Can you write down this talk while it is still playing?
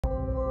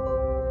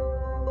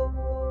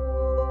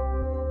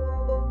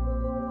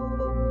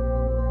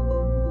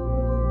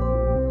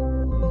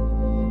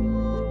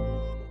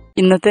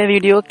ഇന്നത്തെ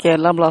വീഡിയോ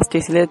കേരള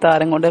ബ്ലാസ്റ്റേഴ്സിലെ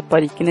താരങ്ങളുടെ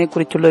പരിക്കിനെ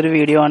കുറിച്ചുള്ള ഒരു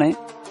വീഡിയോ ആണ്.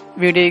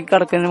 വീഡിയോയ്ക്ക്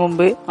കടക്കുന്നതിന്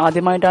മുമ്പ്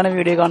ആദ്യമായിട്ടാണ്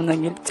വീഡിയോ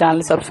കാണുന്നതെങ്കിൽ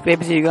ചാനൽ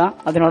സബ്സ്ക്രൈബ് ചെയ്യുക.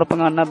 അതിനോടൊപ്പം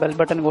കാണുന്ന ബെൽ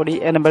ബട്ടൺ കൂടി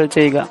എനേബിൾ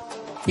ചെയ്യുക.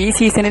 ഈ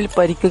സീസണിൽ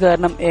പരിക്ക്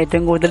കാരണം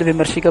ഏറ്റവും കൂടുതൽ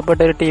വിമർശിക്കപ്പെട്ട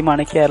ഒരു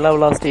ടീമാണ് കേരള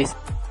ബ്ലാസ്റ്റേഴ്സ്.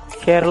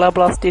 കേരള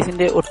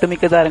ബ്ലാസ്റ്റേഴ്സിന്റെ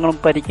ഒട്ടുമിക്ക താരങ്ങളും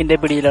പരിക്കിന്റെ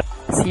പിടിയിലാണ്.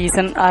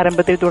 സീസൺ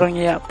ആരംഭത്തിൽ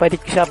തുടങ്ങിയ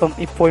പരിക്ക് ശാപം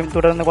ഇപ്പോഴും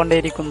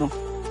തുടർന്നുകൊണ്ടേയിരിക്കുന്നു.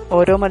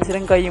 ഓരോ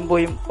മത്സരം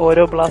കഴിയുമ്പോഴും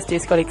ഓരോ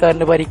ബ്ലാസ്റ്റേഴ്സ്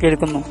കളിക്കാരന്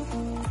പരിക്കേൽക്കുന്നു.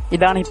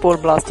 ഇതാണ് ഇപ്പോൾ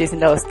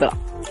ബ്ലാസ്റ്റേഴ്സിന്റെ അവസ്ഥ.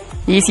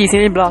 ഈ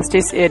സീസണിൽ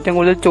ബ്ലാസ്റ്റേഴ്സ് ഏറ്റവും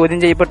കൂടുതൽ ചോദ്യം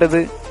ചെയ്യപ്പെട്ടത്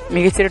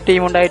മികച്ചൊരു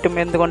ടീമുണ്ടായിട്ടും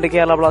എന്തുകൊണ്ട്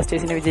കേരള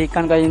ബ്ലാസ്റ്റേഴ്സിന്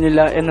വിജയിക്കാൻ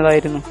കഴിയുന്നില്ല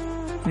എന്നതായിരുന്നു.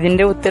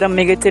 ഇതിന്റെ ഉത്തരം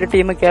മികച്ചൊരു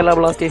ടീം കേരള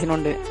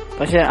ബ്ലാസ്റ്റേഴ്സിനുണ്ട്.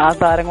 പക്ഷെ ആ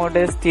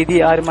താരങ്ങളുടെ സ്ഥിതി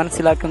ആരും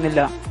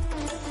മനസ്സിലാക്കുന്നില്ല.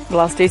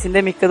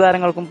 ബ്ലാസ്റ്റേഴ്സിന്റെ മിക്ക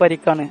താരങ്ങൾക്കും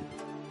പരിക്കാണ്.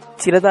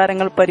 ചില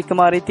താരങ്ങൾ പരിക്ക്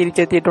മാറി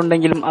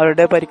തിരിച്ചെത്തിയിട്ടുണ്ടെങ്കിലും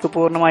അവരുടെ പരിക്ക്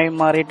പൂർണ്ണമായും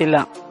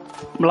മാറിയിട്ടില്ല.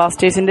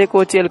 ബ്ലാസ്റ്റേഴ്സിന്റെ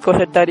കോച്ച് എൽക്കോ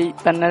ഷെട്ടാരി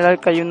തന്നാൽ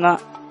കഴിയുന്ന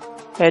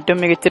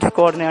ഏറ്റവും മികച്ച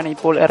സ്ക്വാഡിനെയാണ്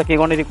ഇപ്പോൾ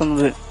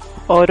ഇറക്കിക്കൊണ്ടിരിക്കുന്നത്.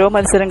 ഓരോ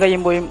മത്സരം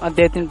കഴിയുമ്പോഴും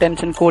അദ്ദേഹത്തിന്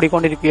ടെൻഷൻ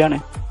കൂടിക്കൊണ്ടിരിക്കുകയാണ്.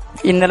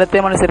 ഇന്നലത്തെ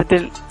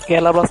മത്സരത്തിൽ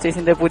കേരള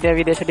ബ്ലാസ്റ്റേഴ്സിന്റെ പുതിയ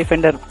വിദേശ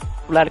ഡിഫൻഡർ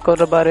വ്ലാഡ്കോ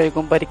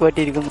റബാരോയ്ക്കും പരിക്ക്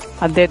പറ്റിയിരിക്കുന്നു.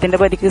 അദ്ദേഹത്തിന്റെ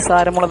പരിക്ക്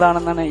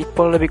സാരമുള്ളതാണെന്നാണ്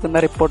ഇപ്പോൾ ലഭിക്കുന്ന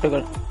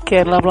റിപ്പോർട്ടുകൾ.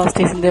 കേരള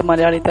ബ്ലാസ്റ്റേഴ്സിന്റെ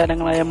മലയാളി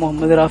താരങ്ങളായ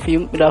മുഹമ്മദ്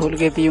റാഫിയും രാഹുൽ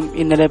ഗേതിയും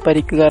ഇന്നലെ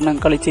പരിക്ക് കാരണം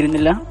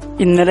കളിച്ചിരുന്നില്ല.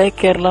 ഇന്നലെ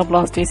കേരള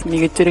ബ്ലാസ്റ്റേഴ്സ്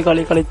മികച്ചൊരു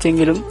കളി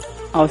കളിച്ചെങ്കിലും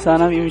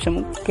അവസാന നിമിഷം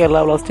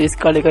കേരള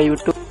ബ്ലാസ്റ്റേഴ്സ് കളി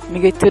കൈവിട്ടു.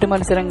 മികച്ചൊരു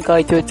മത്സരം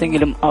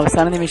കാഴ്ചവെച്ചെങ്കിലും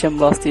അവസാന നിമിഷം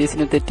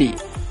ബ്ലാസ്റ്റേഴ്സിന് തെറ്റി.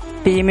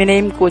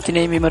 ടീമിനെയും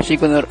കോച്ചിനെയും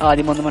വിമർശിക്കുന്നവർ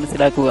ആദ്യമൊന്ന്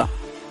മനസ്സിലാക്കുക.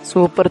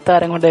 സൂപ്പർ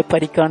താരങ്ങളുടെ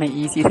പരിക്കാണ്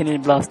ഈ സീസണിൽ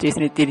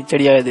ബ്ലാസ്റ്റേഴ്സിന്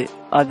തിരിച്ചടിയായത്.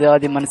 അത്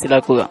ആദ്യം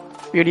മനസ്സിലാക്കുക.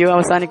 വീഡിയോ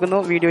അവസാനിക്കുന്നു.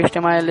 വീഡിയോ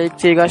ഇഷ്ടമായ ലൈക്ക്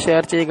ചെയ്യുക,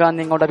 ഷെയർ ചെയ്യുക,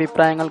 നിങ്ങളുടെ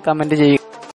അഭിപ്രായങ്ങൾ കമന്റ് ചെയ്യുക.